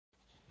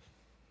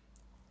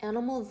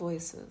Animal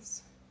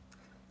voices.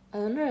 I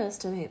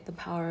underestimate the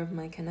power of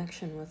my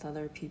connection with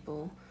other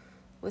people,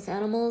 with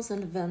animals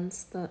and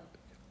events that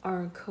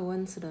are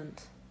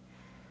coincident.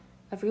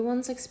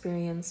 Everyone's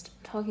experienced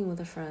talking with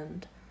a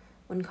friend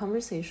when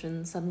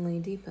conversation suddenly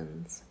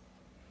deepens.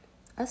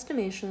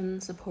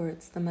 Estimation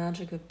supports the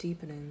magic of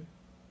deepening.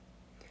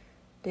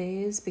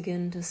 Days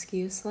begin to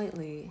skew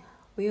slightly.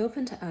 We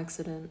open to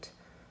accident,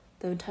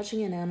 though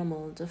touching an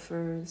animal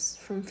differs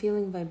from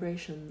feeling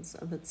vibrations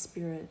of its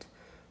spirit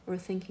or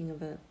thinking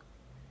of it.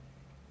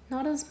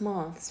 Not as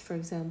moths, for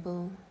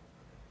example,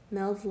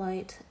 meld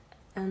light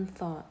and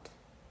thought.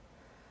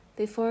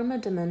 They form a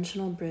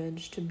dimensional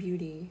bridge to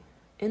beauty,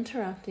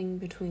 interacting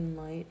between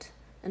light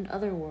and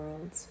other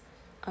worlds,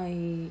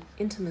 i.e.,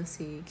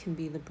 intimacy can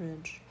be the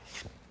bridge.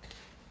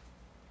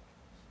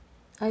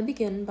 I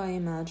begin by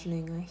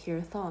imagining I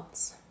hear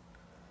thoughts.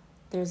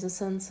 There's a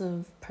sense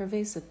of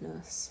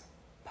pervasiveness.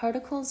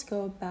 Particles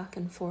go back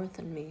and forth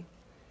in me.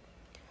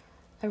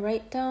 I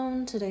write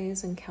down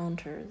today's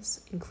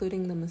encounters,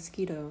 including the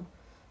mosquito,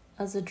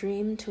 as a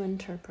dream to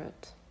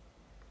interpret.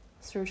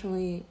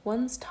 Certainly,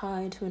 one's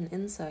tie to an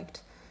insect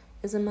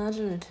is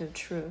imaginative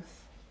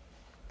truth.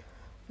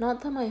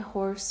 Not that my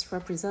horse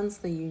represents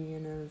the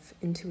union of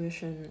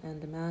intuition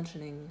and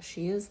imagining,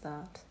 she is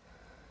that.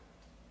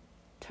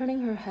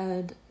 Turning her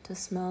head to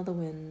smell the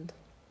wind,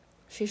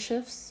 she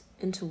shifts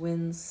into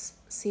wind's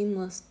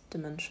seamless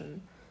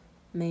dimension,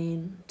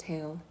 mane,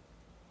 tail.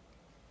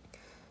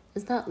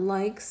 Is that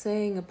like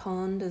saying a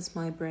pond is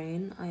my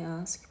brain, I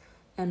ask,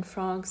 and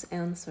frogs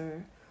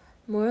answer,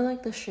 more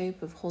like the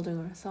shape of holding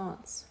our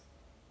thoughts.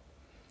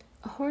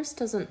 A horse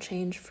doesn't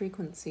change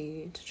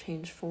frequency to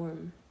change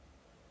form.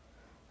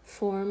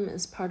 Form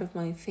is part of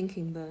my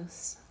thinking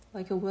this,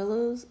 like a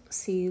willow's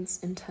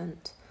seed's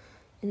intent,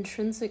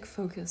 intrinsic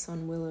focus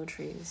on willow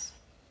trees.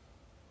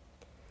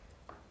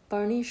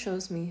 Barney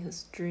shows me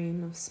his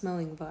dream of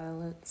smelling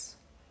violets.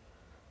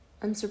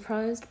 I'm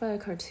surprised by a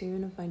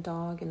cartoon of my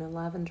dog in a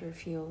lavender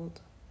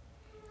field.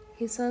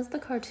 He says the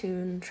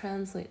cartoon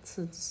translates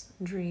his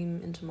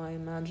dream into my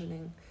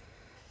imagining.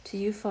 To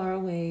you far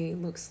away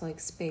looks like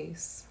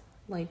space,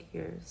 light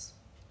years.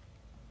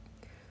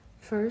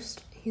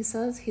 First, he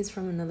says he's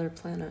from another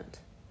planet.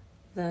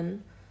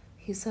 Then,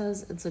 he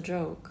says it's a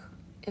joke,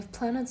 if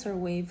planets are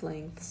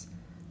wavelengths,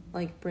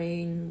 like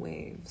brain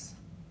waves.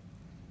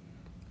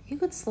 You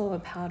could slow a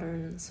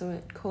pattern so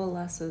it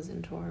coalesces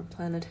into our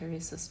planetary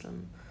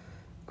system,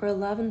 or a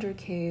lavender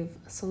cave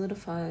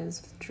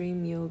solidifies with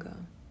dream yoga.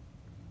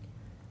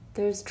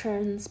 There's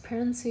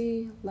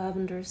transparency,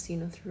 lavender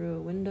seen through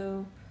a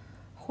window,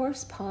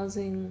 horse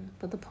pausing,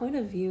 but the point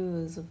of view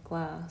is of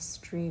glass,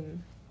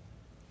 dream.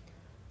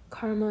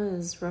 Karma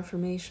is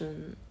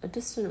reformation, a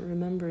distant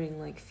remembering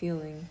like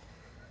feeling,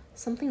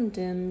 something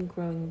dim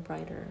growing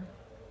brighter.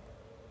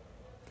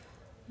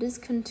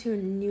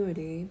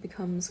 Discontinuity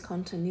becomes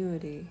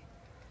continuity.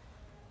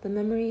 The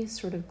memory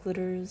sort of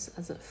glitters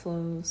as it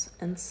flows,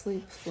 and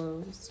sleep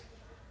flows.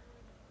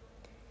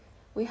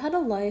 We had a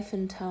life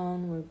in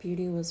town where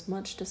beauty was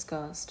much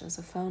discussed as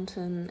a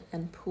fountain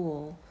and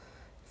pool,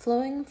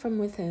 flowing from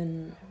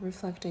within,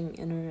 reflecting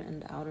inner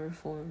and outer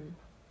form.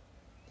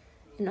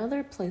 In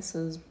other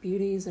places,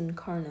 beauty is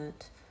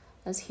incarnate,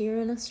 as here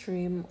in a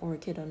stream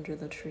orchid under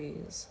the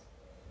trees.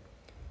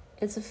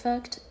 Its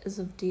effect is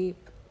of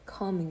deep,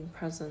 calming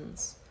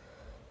presence,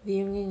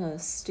 viewing a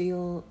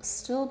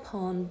still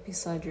pond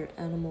beside your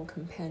animal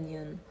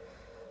companion,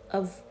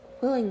 of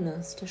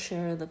willingness to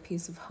share the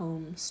piece of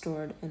home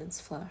stored in its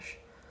flesh.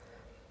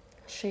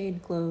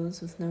 Shade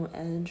glows with no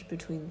edge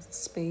between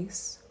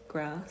space,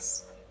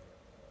 grass.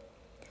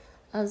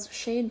 As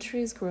shade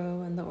trees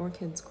grow and the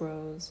orchids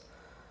grows,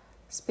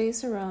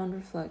 space around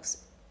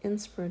reflects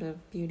inspirative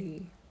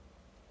beauty.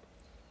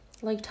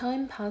 Like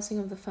time passing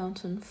of the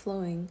fountain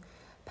flowing,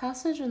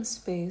 passage in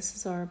space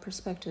is our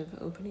perspective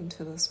opening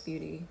to this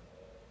beauty.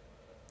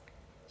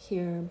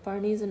 Here,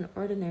 Barney's an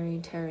ordinary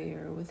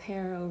terrier with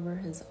hair over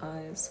his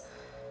eyes.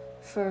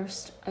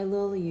 First, I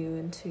lull you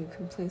into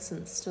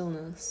complacent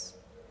stillness.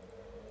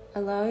 I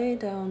lie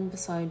down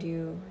beside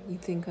you, you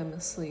think I'm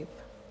asleep.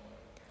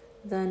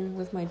 Then,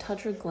 with my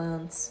touch or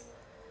glance,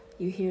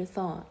 you hear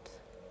thought.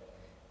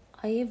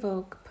 I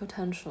evoke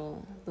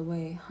potential the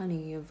way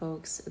honey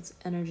evokes its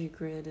energy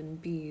grid in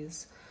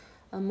bees,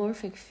 a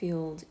morphic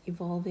field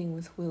evolving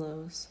with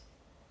willows.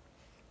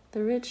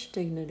 The rich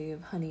dignity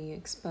of honey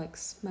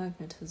expects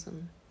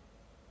magnetism.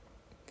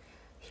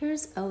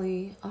 Here's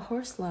Ellie, a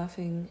horse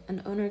laughing,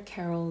 and owner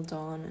Carol,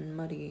 Dawn, and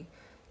Muddy,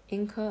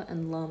 Inca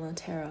and Llama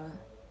Terra.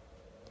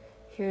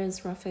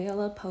 Here's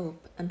Rafaela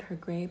Pope and her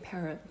gray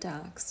parrot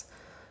Dax,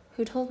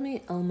 who told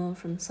me Elmo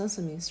from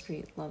Sesame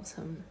Street loves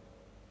him.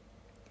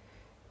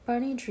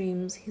 Barney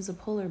dreams he's a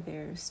polar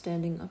bear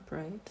standing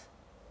upright.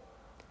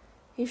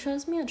 He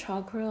shows me a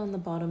chakra on the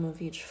bottom of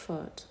each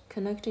foot,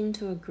 connecting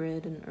to a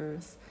grid in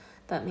earth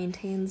that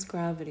maintains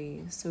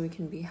gravity so we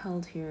can be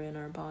held here in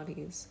our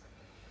bodies.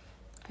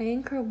 I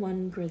anchor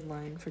one grid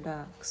line for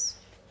Dax.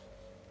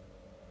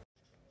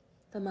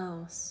 The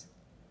mouse.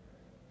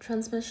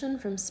 Transmission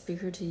from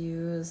speaker to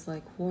you is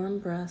like warm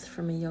breath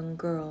from a young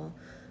girl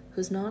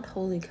who's not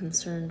wholly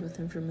concerned with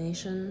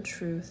information,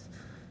 truth,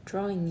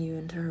 drawing you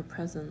into her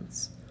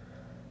presence.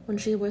 When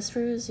she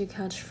whispers, you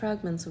catch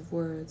fragments of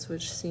words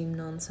which seem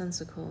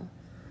nonsensical.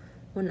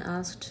 When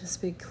asked to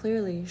speak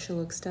clearly, she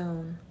looks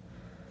down.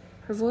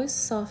 Her voice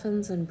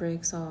softens and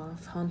breaks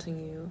off, haunting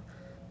you,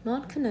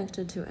 not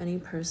connected to any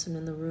person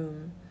in the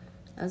room,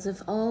 as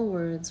if all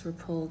words were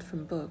pulled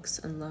from books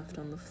and left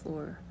on the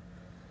floor.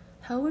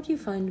 How would you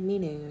find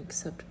meaning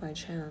except by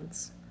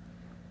chance?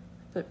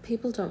 But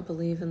people don't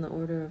believe in the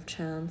order of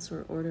chance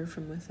or order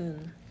from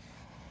within.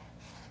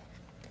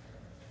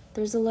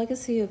 There's a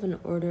legacy of an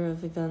order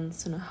of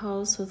events in a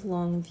house with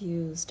long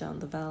views down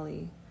the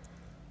valley.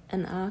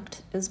 An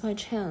act is by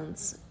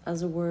chance,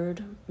 as a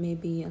word may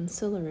be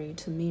ancillary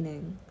to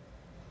meaning.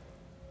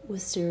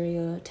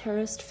 Wisteria,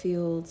 terraced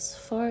fields,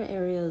 far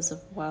areas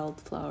of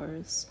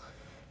wildflowers,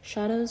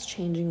 shadows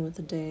changing with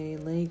the day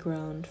lay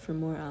ground for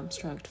more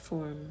abstract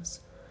forms.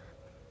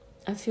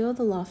 I feel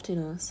the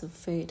loftiness of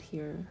fate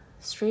here,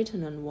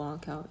 straighten and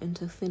walk out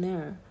into thin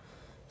air,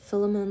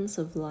 filaments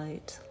of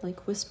light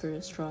like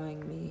whispers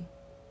drawing me.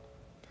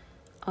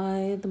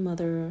 I, the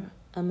mother,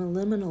 am a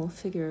liminal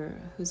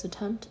figure whose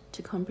attempt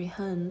to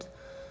comprehend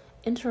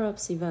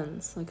interrupts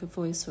events like a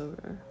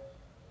voiceover.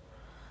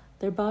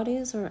 Their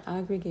bodies are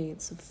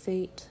aggregates of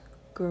fate,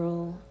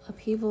 girl,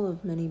 upheaval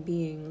of many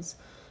beings,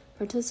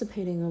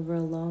 participating over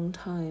a long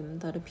time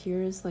that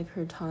appears like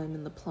her time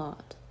in the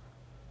plot.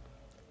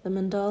 The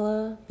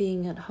mandala,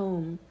 being at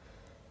home,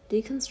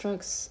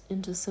 deconstructs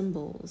into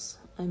symbols,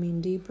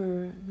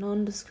 deeper,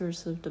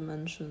 non-discursive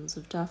dimensions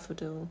of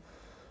daffodil,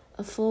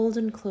 a fold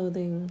in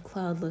clothing,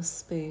 cloudless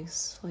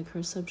space, like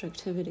her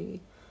subjectivity,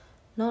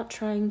 not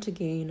trying to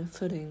gain a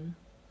footing.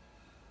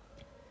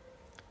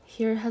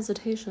 Here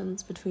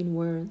hesitations between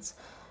words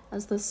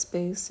as the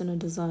space in a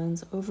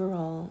design's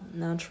overall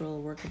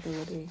natural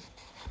workability.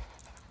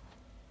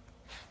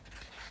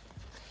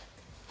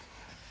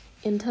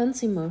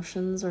 Intense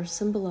emotions are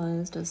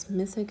symbolized as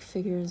mythic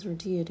figures or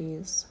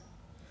deities.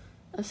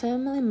 A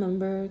family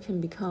member can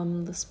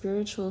become the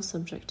spiritual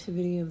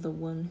subjectivity of the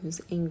one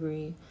who's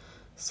angry,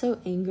 so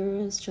anger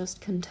is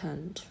just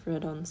content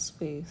read on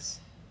space.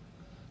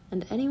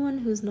 And anyone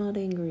who's not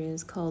angry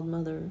is called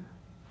mother.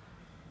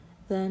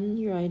 Then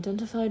you're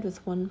identified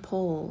with one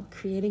pole,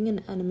 creating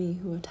an enemy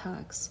who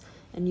attacks,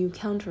 and you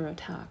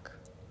counterattack.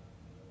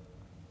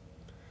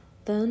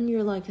 Then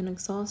you're like an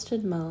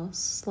exhausted mouse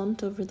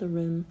slumped over the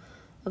rim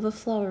of a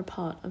flower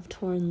pot of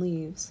torn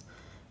leaves.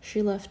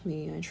 She left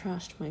me, I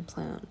trashed my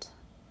plant.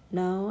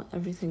 Now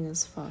everything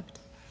is fucked.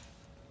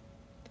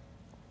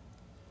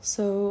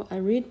 So I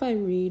read by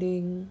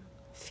reading,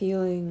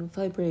 feeling,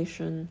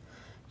 vibration,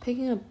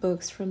 picking up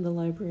books from the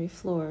library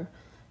floor,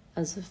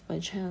 as if by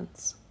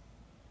chance.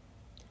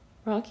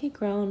 Rocky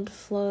ground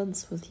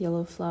floods with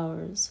yellow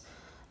flowers,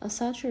 a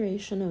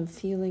saturation of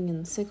feeling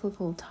in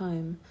cyclical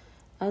time,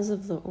 as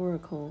of the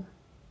oracle.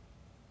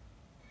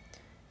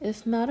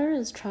 If matter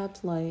is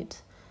trapped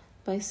light,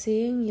 by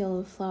seeing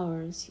yellow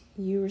flowers,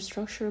 you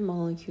restructure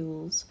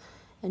molecules,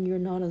 and you're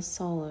not as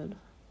solid.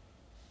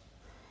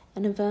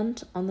 An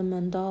event on the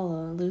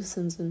mandala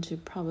loosens into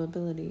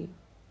probability.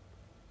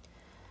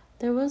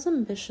 There was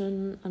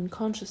ambition and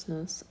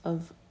consciousness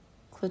of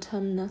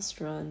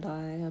Clytemnestra and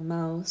I, a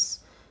mouse,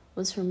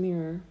 was her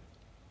mirror.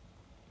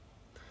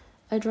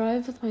 I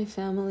drive with my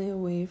family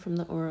away from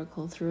the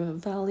oracle through a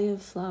valley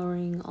of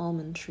flowering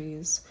almond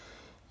trees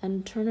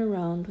and turn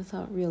around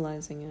without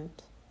realizing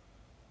it.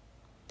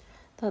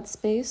 That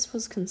space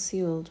was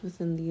concealed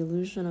within the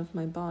illusion of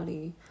my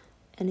body,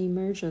 an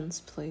emergence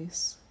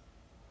place.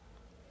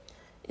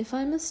 If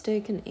I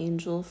mistake an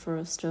angel for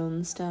a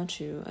stone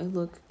statue, I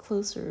look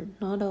closer,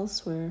 not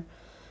elsewhere,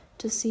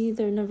 to see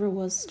there never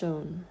was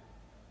stone.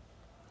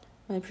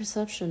 My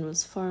perception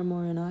was far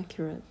more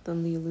inaccurate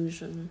than the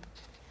illusion.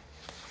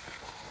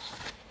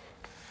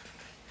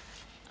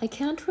 I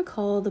can't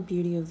recall the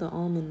beauty of the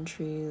almond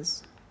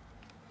trees.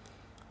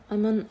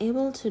 I'm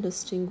unable to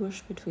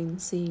distinguish between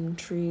seeing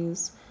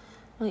trees,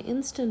 my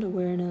instant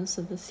awareness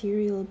of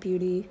ethereal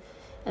beauty,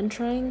 and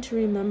trying to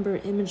remember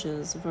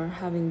images of our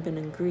having been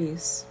in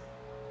Greece.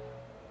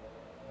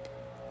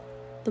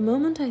 The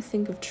moment I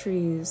think of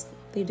trees,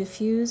 they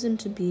diffuse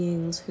into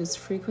beings whose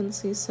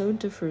frequency so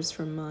differs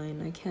from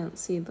mine I can't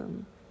see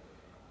them.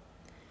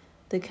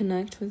 They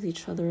connect with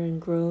each other in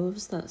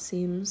groves that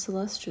seem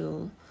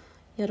celestial,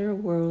 yet our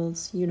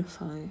worlds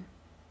unify.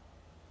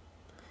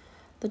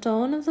 The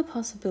dawn of the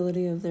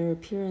possibility of their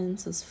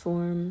appearance as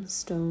form,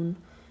 stone,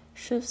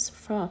 shifts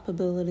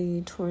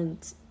probability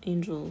towards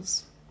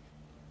angels.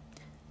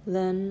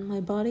 Then my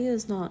body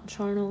is not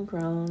charnel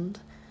ground,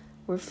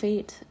 where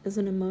fate is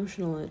an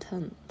emotional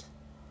attempt.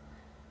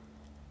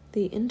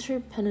 The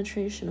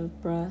interpenetration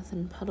of breath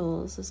and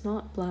petals is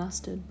not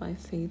blasted by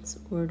fate's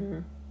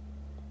order.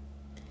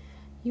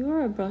 You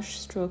are a brush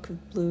stroke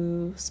of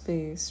blue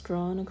space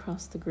drawn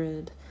across the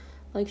grid,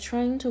 like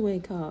trying to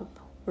wake up,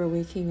 where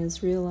waking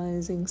is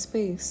realizing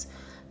space,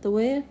 the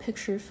way a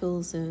picture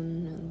fills in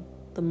and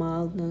the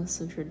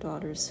mildness of your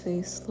daughter's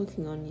face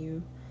looking on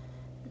you,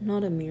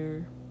 not a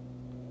mirror.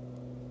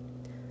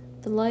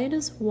 The light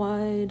is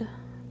wide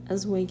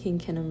as waking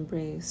can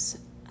embrace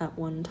at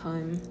one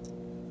time.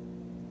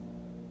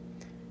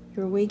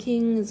 Your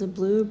waking is a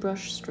blue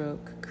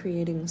brushstroke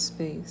creating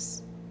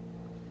space.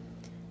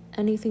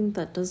 Anything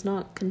that does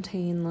not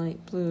contain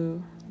light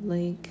blue,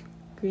 lake,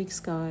 Greek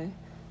sky,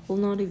 will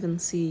not even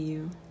see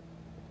you.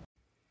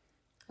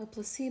 A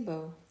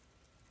placebo.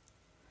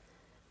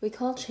 We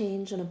call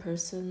change in a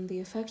person the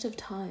effect of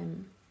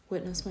time.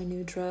 Witness my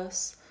new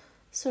dress,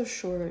 so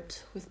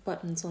short, with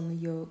buttons on the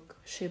yoke,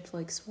 shaped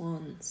like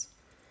swans.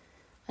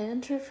 I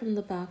enter from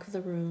the back of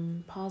the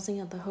room, pausing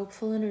at the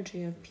hopeful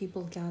energy of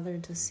people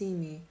gathered to see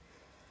me.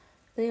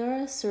 They are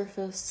a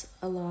surface,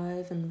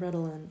 alive and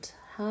redolent,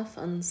 half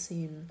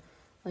unseen,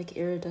 like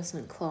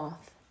iridescent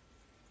cloth.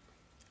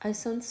 I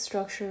sense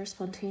structure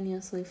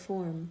spontaneously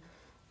form,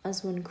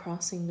 as when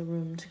crossing the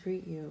room to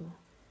greet you.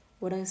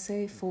 What I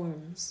say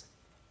forms.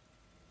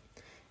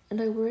 And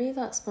I worry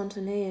that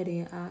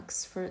spontaneity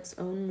acts for its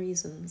own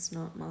reasons,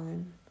 not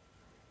mine.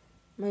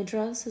 My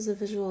dress is a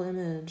visual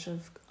image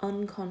of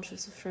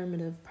unconscious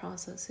affirmative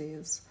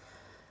processes,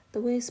 the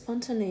way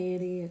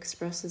spontaneity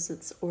expresses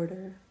its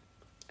order,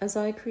 as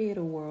I create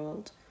a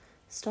world,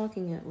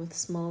 stocking it with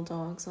small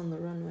dogs on the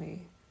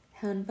runway,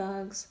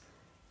 handbags,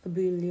 a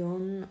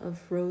bouillon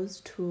of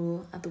rose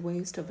tulle at the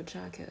waist of a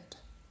jacket.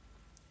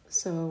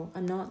 So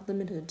I'm not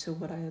limited to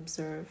what I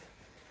observe,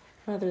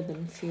 rather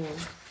than feel.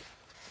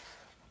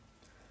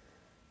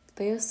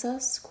 They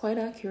assess quite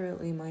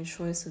accurately my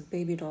choice of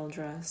baby doll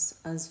dress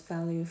as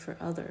value for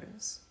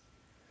others.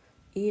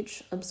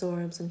 Each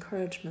absorbs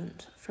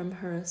encouragement from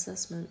her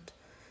assessment,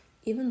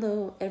 even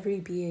though every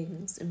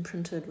being's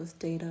imprinted with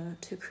data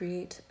to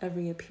create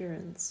every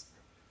appearance.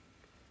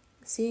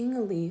 Seeing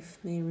a leaf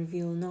may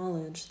reveal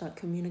knowledge that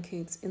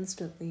communicates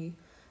instantly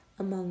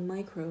among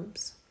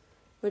microbes,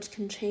 which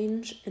can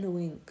change in a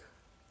wink.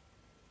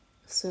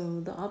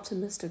 So the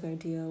optimistic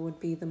idea would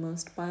be the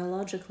most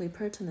biologically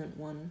pertinent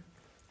one.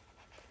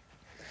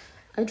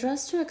 I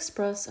dress to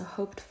express a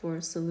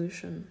hoped-for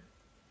solution.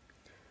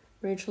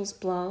 Rachel's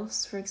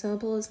blouse, for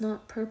example, is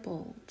not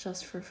purple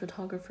just for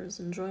photographers'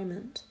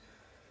 enjoyment.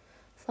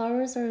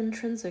 Flowers are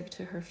intrinsic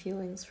to her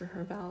feelings for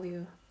her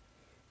value.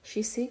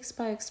 She seeks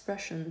by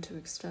expression to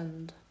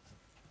extend.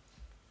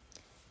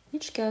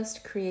 Each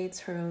guest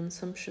creates her own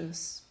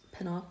sumptuous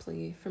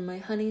panoply, from my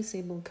honey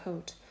sable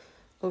coat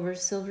over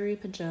silvery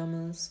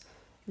pajamas,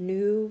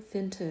 new,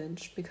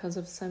 vintage, because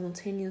of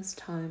simultaneous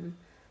time,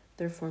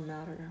 therefore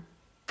matter.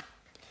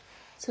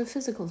 So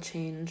physical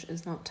change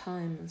is not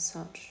time as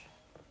such.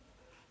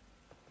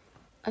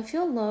 I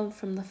feel love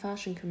from the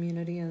fashion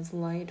community as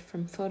light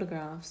from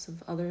photographs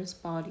of others'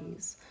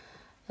 bodies,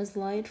 as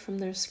light from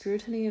their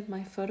scrutiny of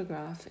my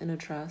photograph in a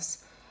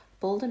dress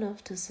bold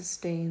enough to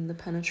sustain the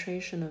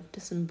penetration of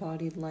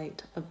disembodied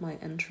light of my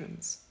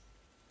entrance.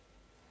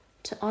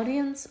 To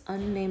audience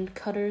unnamed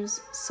cutters,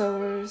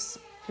 sewers,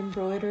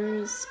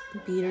 embroiderers,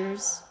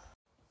 beaters,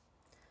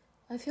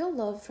 I feel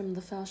love from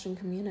the fashion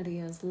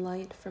community as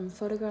light from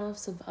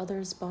photographs of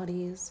others'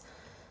 bodies,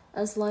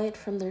 as light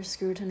from their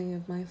scrutiny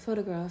of my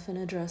photograph in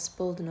a dress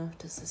bold enough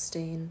to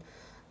sustain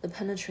the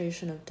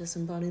penetration of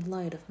disembodied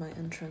light of my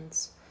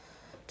entrance.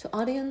 To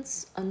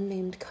audience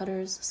unnamed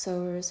cutters,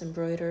 sewers,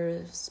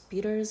 embroiderers,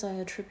 beaters, I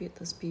attribute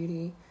this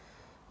beauty,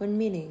 when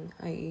meaning,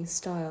 i.e.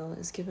 style,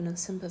 is given a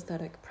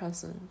sympathetic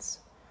presence.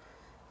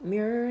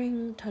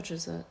 Mirroring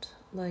touches it,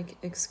 like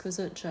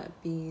exquisite jet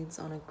beads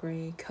on a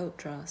gray coat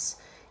dress,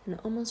 an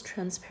almost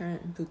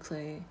transparent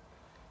boucle,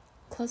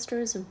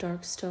 clusters of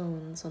dark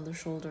stones on the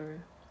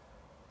shoulder.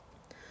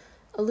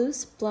 A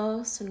loose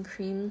blouse and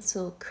cream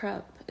silk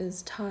crepe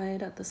is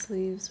tied at the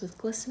sleeves with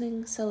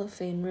glistening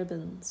cellophane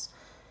ribbons.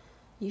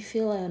 You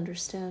feel I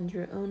understand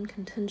your own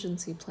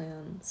contingency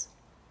plans.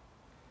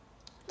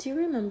 Do you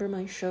remember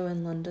my show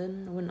in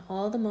London when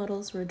all the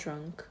models were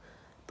drunk,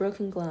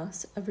 broken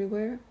glass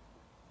everywhere?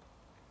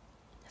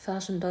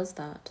 Fashion does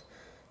that,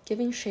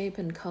 giving shape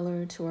and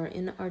color to our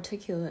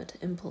inarticulate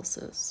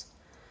impulses.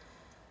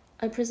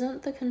 I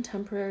present the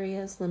contemporary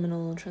as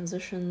liminal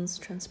transitions,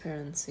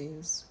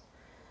 transparencies.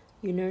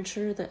 You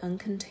nurture the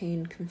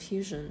uncontained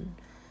confusion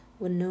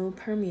when no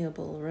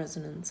permeable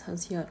resonance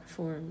has yet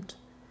formed.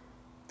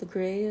 The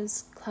gray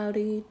is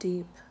cloudy,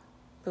 deep,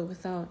 but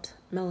without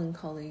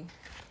melancholy.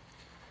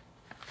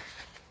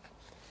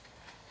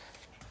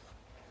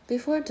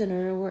 Before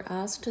dinner, we're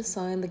asked to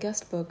sign the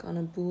guest book on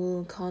a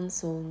Boule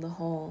console in the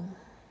hall.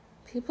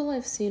 People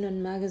I've seen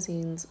in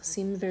magazines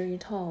seem very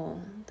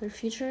tall, their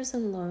features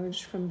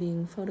enlarged from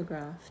being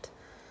photographed.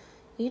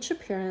 Each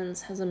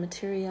appearance has a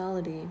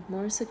materiality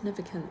more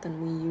significant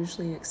than we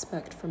usually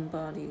expect from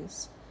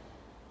bodies.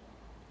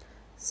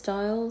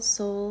 Style,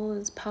 soul,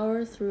 is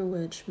power through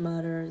which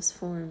matter is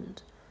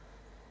formed.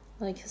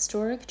 Like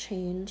historic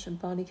change, a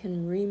body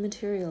can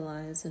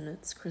rematerialize in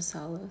its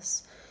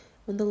chrysalis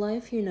when the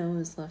life you know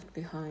is left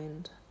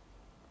behind.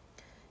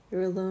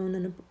 You're alone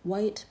in a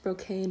white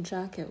brocade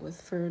jacket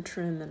with fur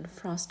trim and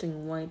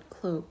frosting white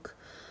cloak,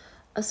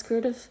 a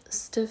skirt of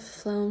stiff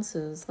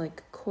flounces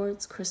like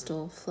quartz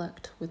crystal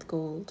flecked with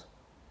gold.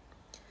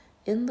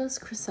 In this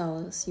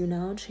chrysalis you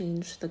now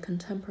change the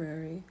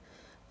contemporary,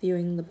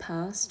 viewing the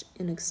past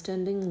in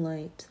extending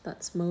light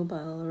that's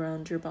mobile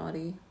around your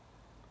body.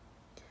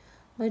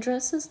 My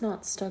dress is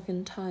not stuck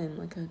in time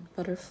like a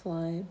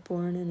butterfly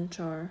born in a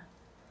jar,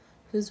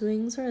 whose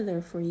wings are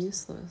therefore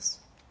useless.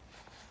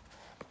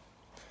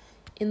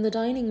 In the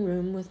dining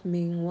room with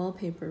Ming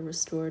wallpaper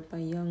restored by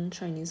young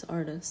Chinese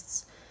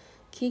artists,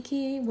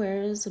 Kiki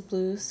wears a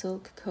blue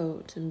silk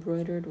coat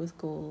embroidered with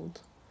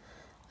gold.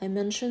 I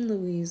mention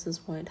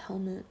Louise's white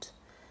helmet,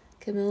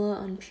 Camilla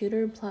on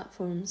pewter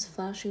platforms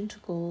flashing to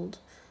gold,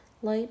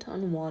 light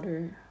on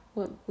water,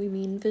 what we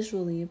mean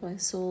visually by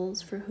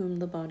souls for whom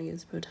the body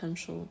is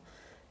potential,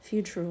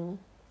 futural.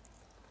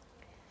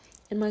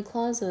 In my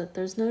closet,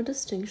 there's no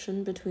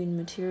distinction between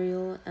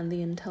material and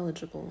the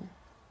intelligible.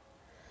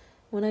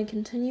 When I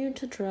continue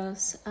to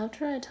dress,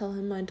 after I tell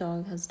him my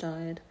dog has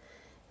died,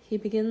 he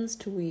begins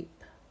to weep.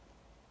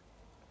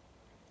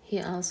 He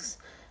asks,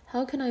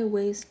 "How can I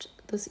waste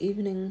this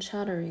evening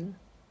chattering?"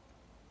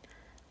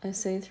 I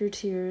say through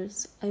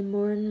tears, "I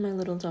mourn my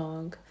little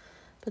dog,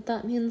 but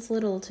that means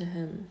little to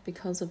him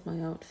because of my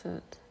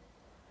outfit."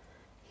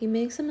 He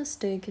makes a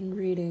mistake in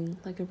reading,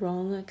 like a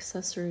wrong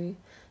accessory,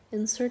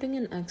 inserting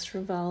an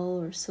extra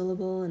vowel or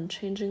syllable and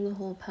changing the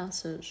whole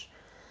passage,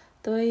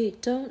 though I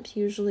don't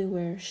usually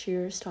wear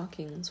sheer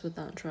stockings with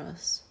that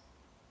dress.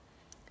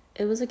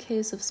 It was a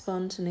case of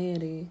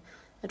spontaneity,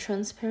 a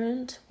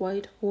transparent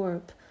white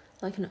warp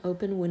like an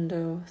open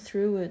window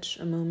through which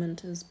a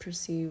moment is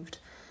perceived,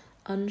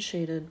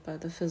 unshaded by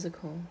the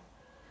physical.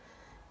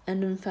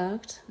 And in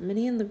fact,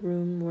 many in the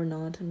room were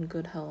not in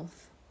good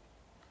health.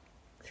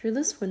 Through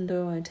this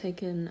window I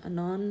take in a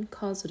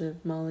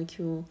non-causative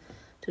molecule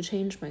to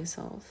change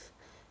myself,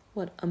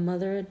 what a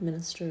mother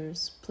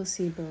administers,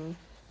 placebo,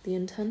 the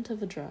intent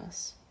of a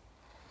dress.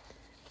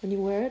 When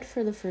you wear it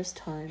for the first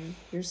time,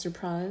 you're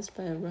surprised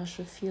by a rush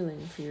of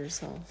feeling for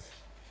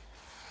yourself.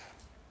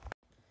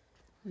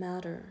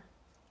 Matter.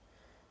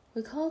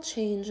 We call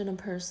change in a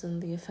person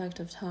the effect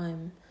of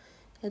time.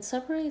 It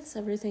separates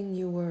everything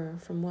you were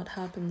from what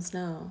happens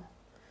now.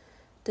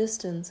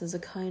 Distance is a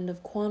kind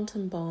of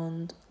quantum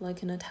bond,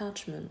 like an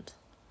attachment.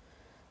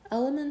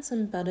 Elements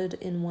embedded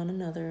in one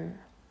another,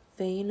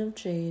 vein of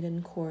jade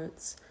and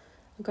quartz,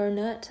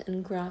 garnet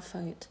and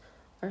graphite,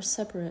 are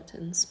separate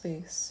in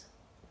space.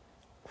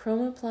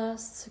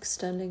 Chromoplasts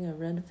extending a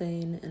red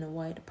vein in a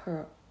white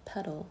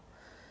petal,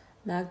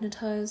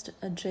 magnetized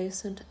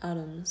adjacent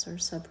atoms are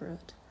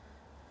separate.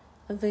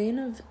 A vein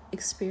of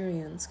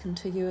experience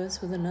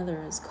contiguous with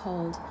another is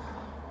called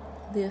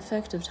the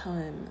effect of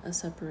time, a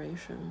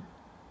separation.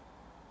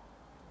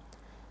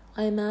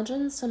 I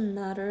imagine some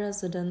matter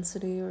as the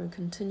density or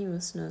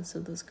continuousness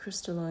of this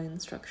crystalline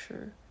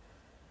structure.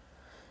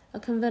 A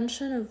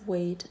convention of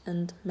weight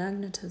and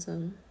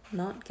magnetism,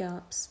 not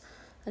gaps,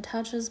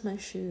 attaches my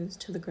shoes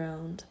to the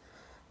ground,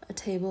 a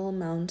table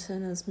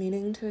mountain as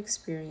meaning to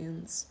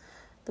experience,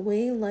 the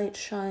way light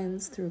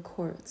shines through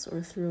quartz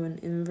or through an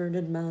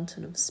inverted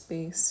mountain of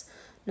space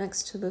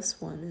next to this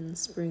one in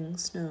spring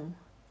snow.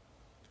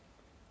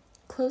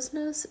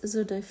 Closeness is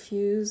a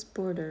diffuse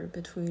border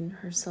between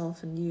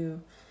herself and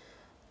you,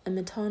 a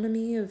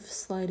metonymy of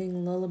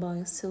sliding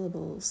lullaby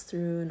syllables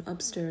through an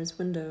upstairs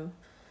window,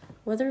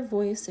 whether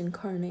voice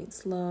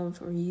incarnates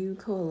love or you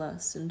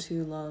coalesce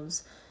into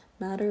love's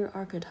matter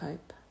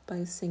archetype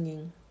by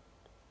singing.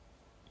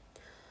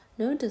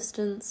 No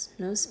distance,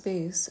 no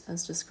space,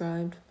 as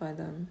described by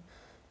them,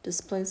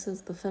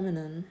 displaces the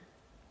feminine,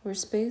 where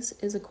space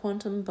is a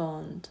quantum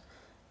bond,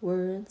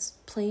 words,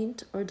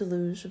 plaint or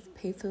deluge of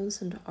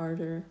pathos and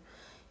ardor,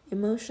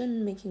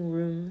 emotion making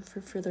room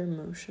for further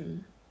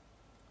motion.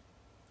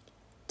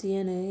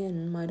 DNA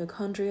in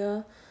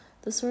mitochondria,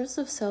 the source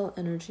of cell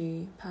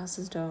energy,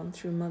 passes down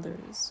through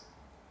mothers.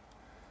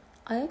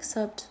 I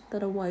accept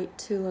that a white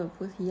tulip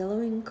with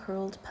yellowing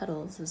curled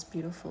petals is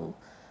beautiful,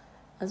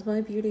 as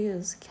my beauty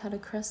is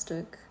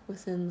catachrestic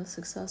within the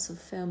successive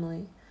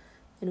family,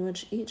 in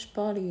which each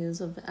body is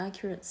of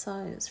accurate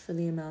size for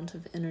the amount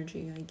of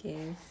energy I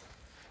gave.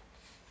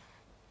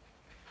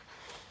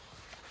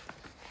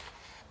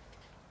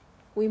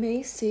 We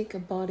may seek a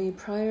body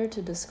prior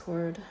to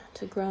discord,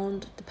 to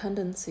ground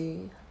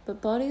dependency,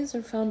 but bodies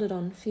are founded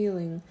on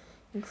feeling,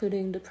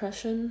 including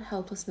depression,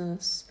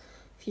 helplessness,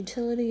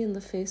 futility in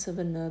the face of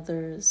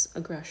another's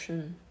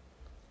aggression,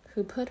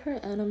 who put her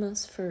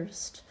animus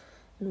first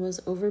and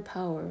was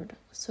overpowered,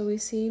 so we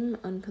seem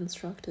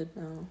unconstructed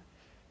now.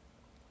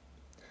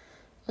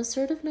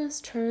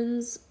 Assertiveness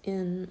turns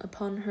in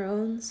upon her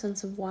own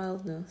sense of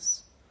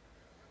wildness.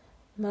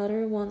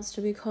 Matter wants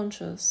to be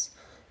conscious,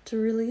 to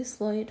release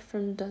light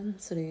from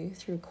density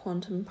through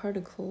quantum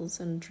particles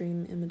and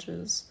dream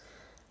images,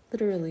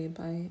 literally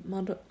by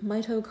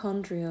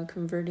mitochondria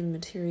converting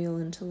material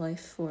into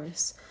life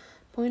force,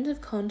 point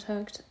of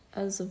contact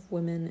as of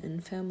women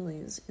in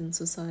families in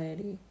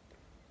society.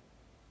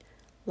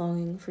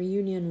 Longing for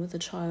union with a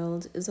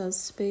child is as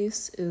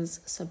space is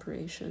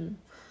separation,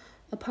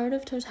 a part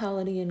of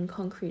totality in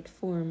concrete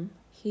form,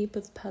 heap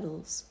of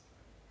petals.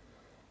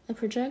 I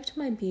project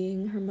my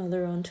being her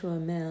mother onto a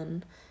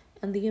man,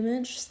 and the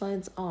image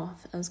slides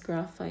off as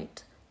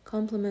graphite,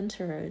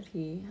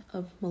 complementarity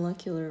of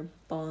molecular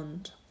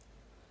bond.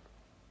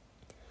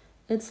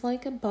 It's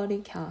like a body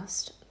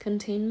cast,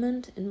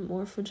 containment in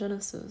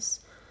morphogenesis,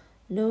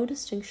 no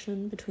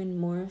distinction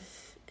between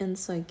morph and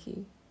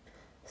psyche.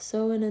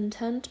 So an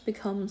intent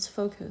becomes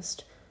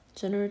focused,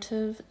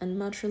 generative, and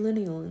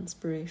matrilineal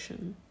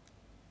inspiration.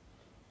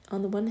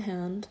 On the one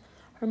hand,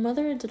 her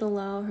mother did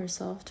allow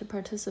herself to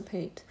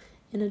participate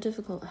in a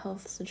difficult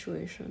health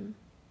situation.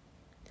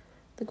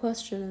 The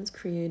question is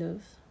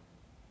creative.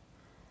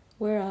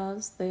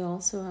 Whereas they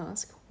also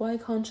ask why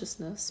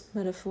consciousness,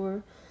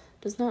 metaphor,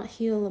 does not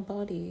heal a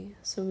body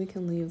so we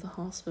can leave the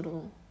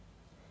hospital.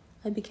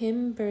 I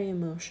became very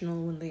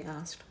emotional when they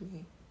asked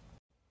me.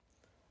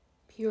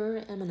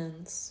 Pure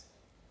eminence.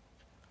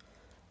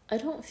 I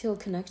don't feel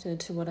connected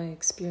to what I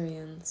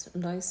experience,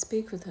 and I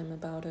speak with him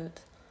about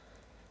it.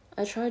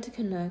 I try to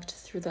connect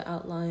through the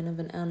outline of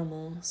an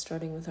animal,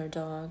 starting with our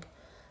dog,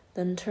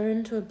 then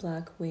turn to a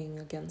black wing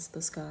against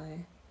the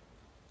sky.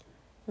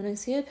 When I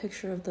see a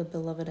picture of the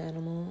beloved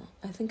animal,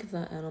 I think of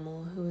that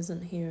animal who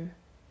isn't here.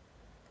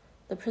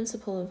 The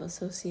principle of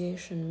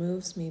association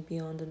moves me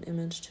beyond an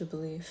image to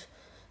belief,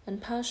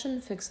 and passion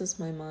fixes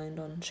my mind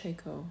on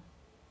Checo.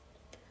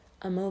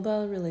 A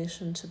mobile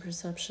relation to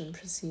perception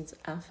precedes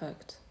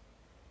affect.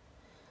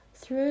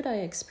 Through it I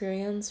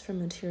experience from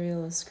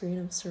material a screen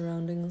of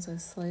surroundings I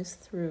slice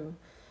through,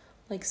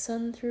 like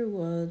sun through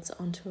woods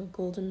onto a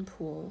golden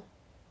pool.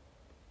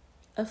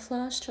 A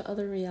flash to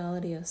other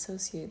reality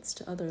associates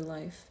to other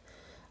life,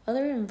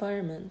 other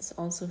environments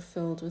also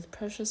filled with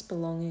precious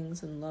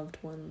belongings and loved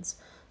ones,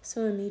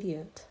 so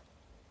immediate.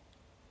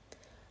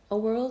 A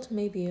world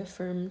may be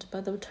affirmed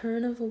by the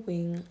turn of a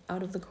wing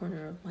out of the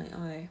corner of my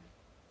eye.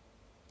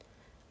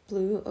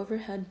 Blue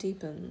overhead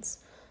deepens,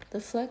 the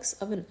flex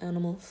of an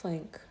animal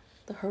flank,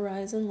 the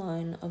horizon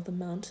line of the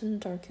mountain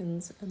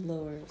darkens and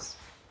lowers.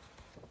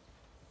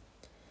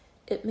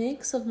 It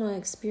makes of my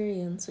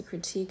experience a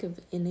critique of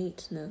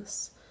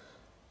innateness,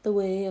 the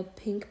way a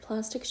pink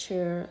plastic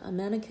chair, a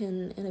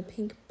mannequin in a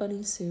pink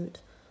bunny suit,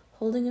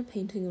 holding a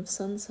painting of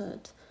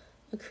sunset,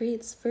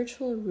 creates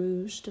virtual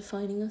rouge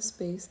defining a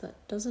space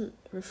that doesn't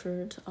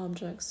refer to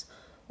objects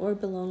or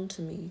belong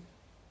to me.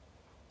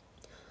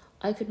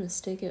 I could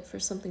mistake it for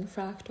something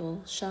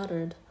fractal,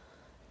 shattered.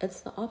 It's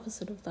the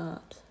opposite of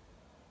that.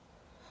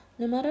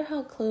 No matter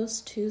how close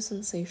two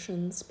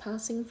sensations,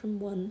 passing from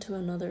one to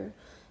another,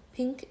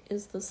 pink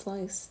is the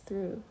slice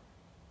through.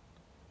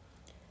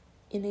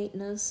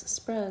 Innateness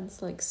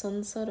spreads like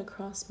sunset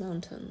across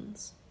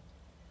mountains.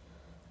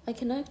 I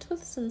connect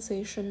with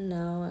sensation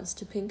now as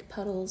to pink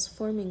petals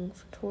forming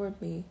toward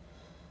me,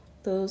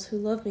 those who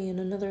love me in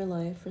another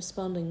life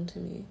responding to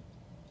me.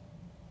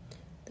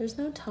 There's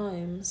no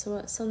time, so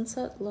at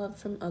sunset love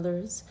from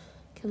others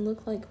can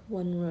look like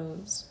one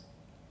rose.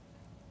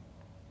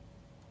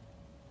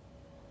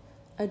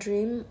 I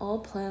dream all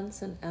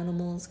plants and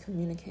animals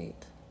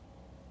communicate.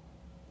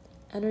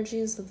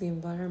 Energies of the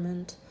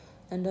environment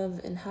and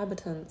of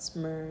inhabitants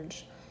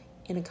merge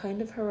in a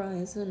kind of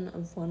horizon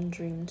of one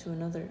dream to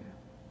another.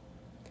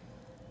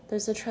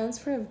 There's a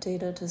transfer of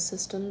data to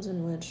systems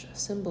in which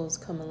symbols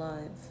come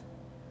alive.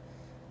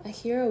 I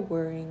hear a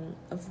whirring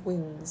of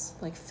wings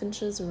like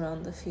finches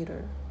around the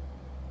feeder.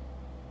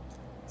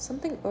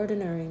 Something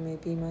ordinary may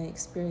be my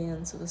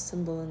experience of a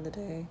symbol in the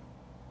day.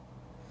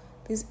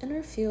 These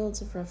inner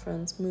fields of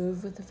reference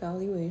move with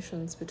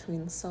evaluations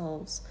between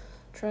selves,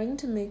 trying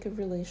to make of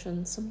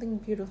relation something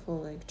beautiful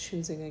like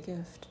choosing a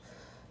gift.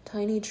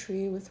 Tiny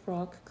tree with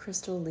rock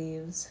crystal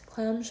leaves,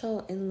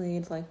 clamshell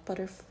inlaid like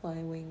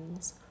butterfly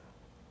wings.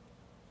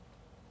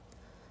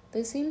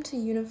 They seem to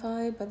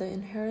unify by the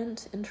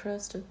inherent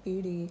interest of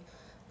beauty,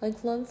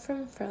 like love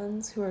from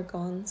friends who are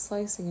gone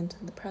slicing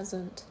into the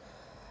present,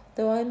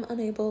 though I'm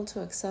unable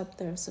to accept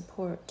their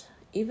support,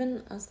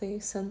 even as they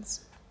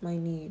sense my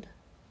need.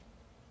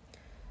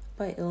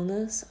 By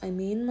illness, I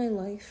mean my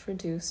life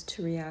reduced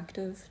to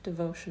reactive,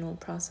 devotional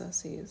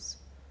processes.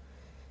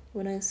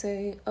 When I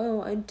say,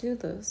 oh, I'd do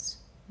this,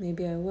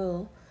 maybe I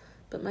will,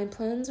 but my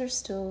plans are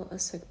still a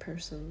sick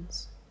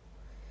person's.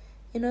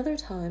 In other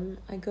time,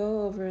 I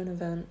go over an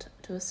event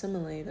to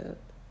assimilate it.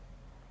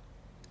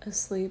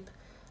 Asleep,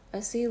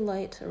 I see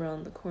light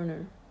around the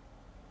corner.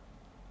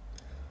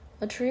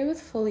 A tree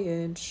with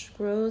foliage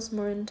grows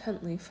more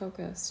intently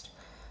focused,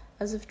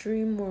 as if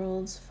dream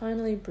worlds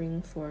finally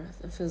bring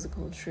forth a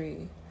physical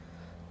tree,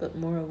 but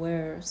more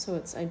aware so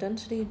its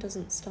identity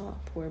doesn't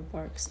stop where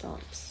bark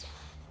stops.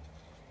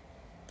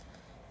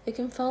 It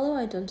can follow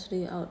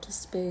identity out to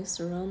space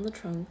around the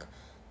trunk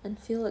and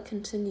feel it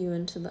continue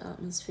into the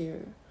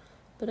atmosphere,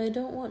 but I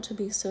don't want to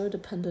be so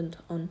dependent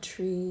on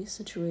tree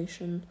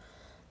situation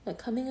that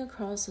coming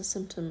across a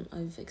symptom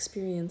I've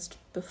experienced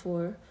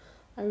before,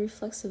 I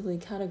reflexively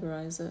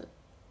categorize it.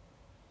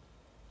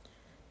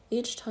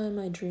 Each time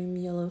I dream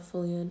yellow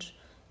foliage,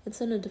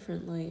 it's in a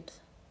different light.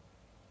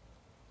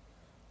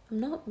 I'm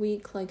not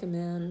weak like a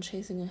man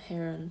chasing a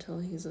hare until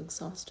he's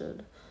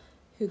exhausted,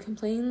 who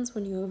complains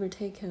when you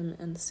overtake him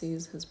and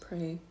seize his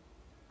prey.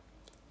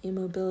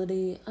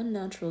 Immobility,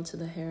 unnatural to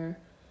the hare,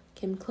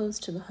 came close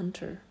to the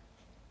hunter.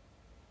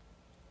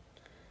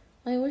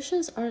 My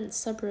wishes aren't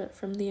separate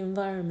from the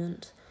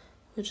environment,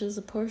 which is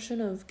a portion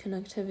of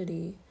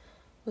connectivity,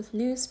 with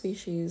new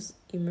species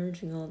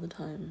emerging all the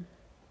time.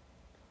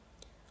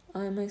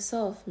 I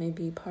myself may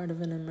be part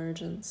of an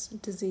emergence,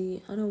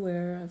 dizzy,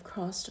 unaware I've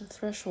crossed a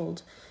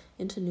threshold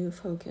into new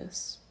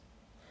focus.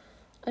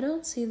 I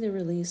don't see the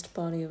released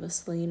body of a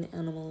slain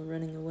animal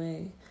running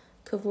away,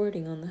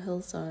 cavorting on the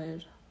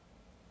hillside.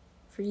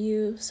 For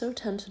you, so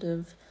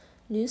tentative,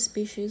 new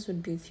species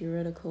would be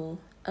theoretical,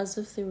 as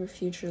if they were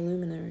future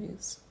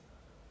luminaries.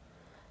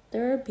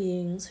 There are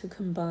beings who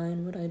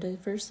combine what I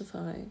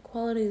diversify,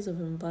 qualities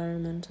of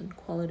environment and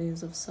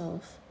qualities of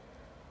self.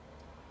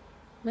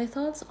 My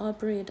thoughts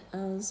operate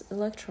as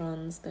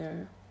electrons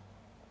there.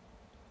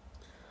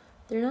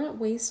 They're not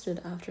wasted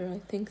after I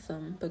think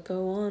them, but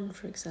go on,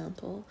 for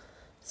example,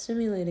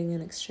 stimulating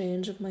an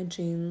exchange of my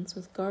genes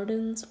with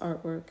gardens,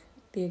 artwork,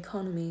 the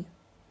economy.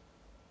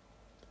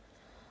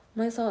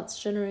 My thoughts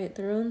generate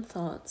their own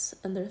thoughts,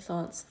 and their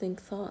thoughts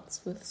think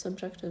thoughts with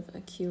subjective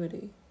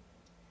acuity.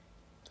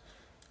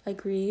 I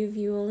grieve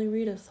you only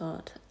read a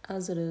thought,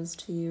 as it is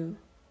to you.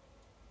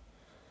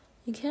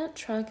 You can't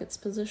track its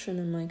position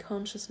in my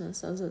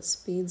consciousness as it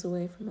speeds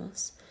away from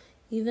us,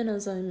 even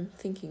as I'm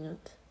thinking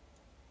it.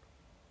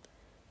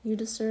 You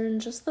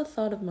discern just the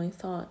thought of my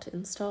thought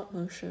in stop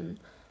motion,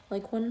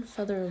 like one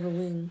feather of a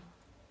wing.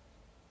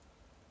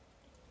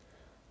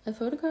 I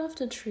photographed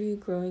a tree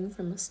growing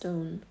from a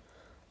stone.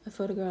 I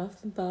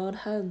photographed the bowed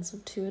heads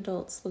of two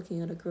adults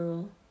looking at a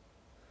girl.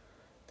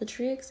 The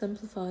tree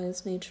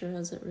exemplifies nature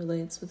as it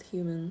relates with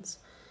humans,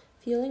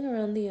 feeling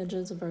around the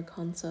edges of our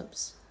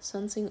concepts,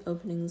 sensing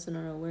openings in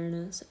our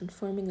awareness, and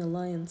forming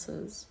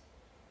alliances.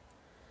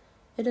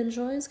 It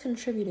enjoys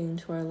contributing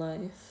to our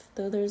life,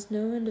 though there's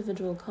no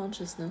individual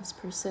consciousness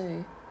per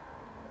se.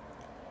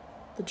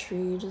 The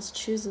tree just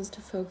chooses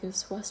to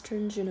focus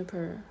western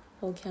juniper,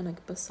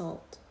 volcanic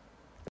basalt.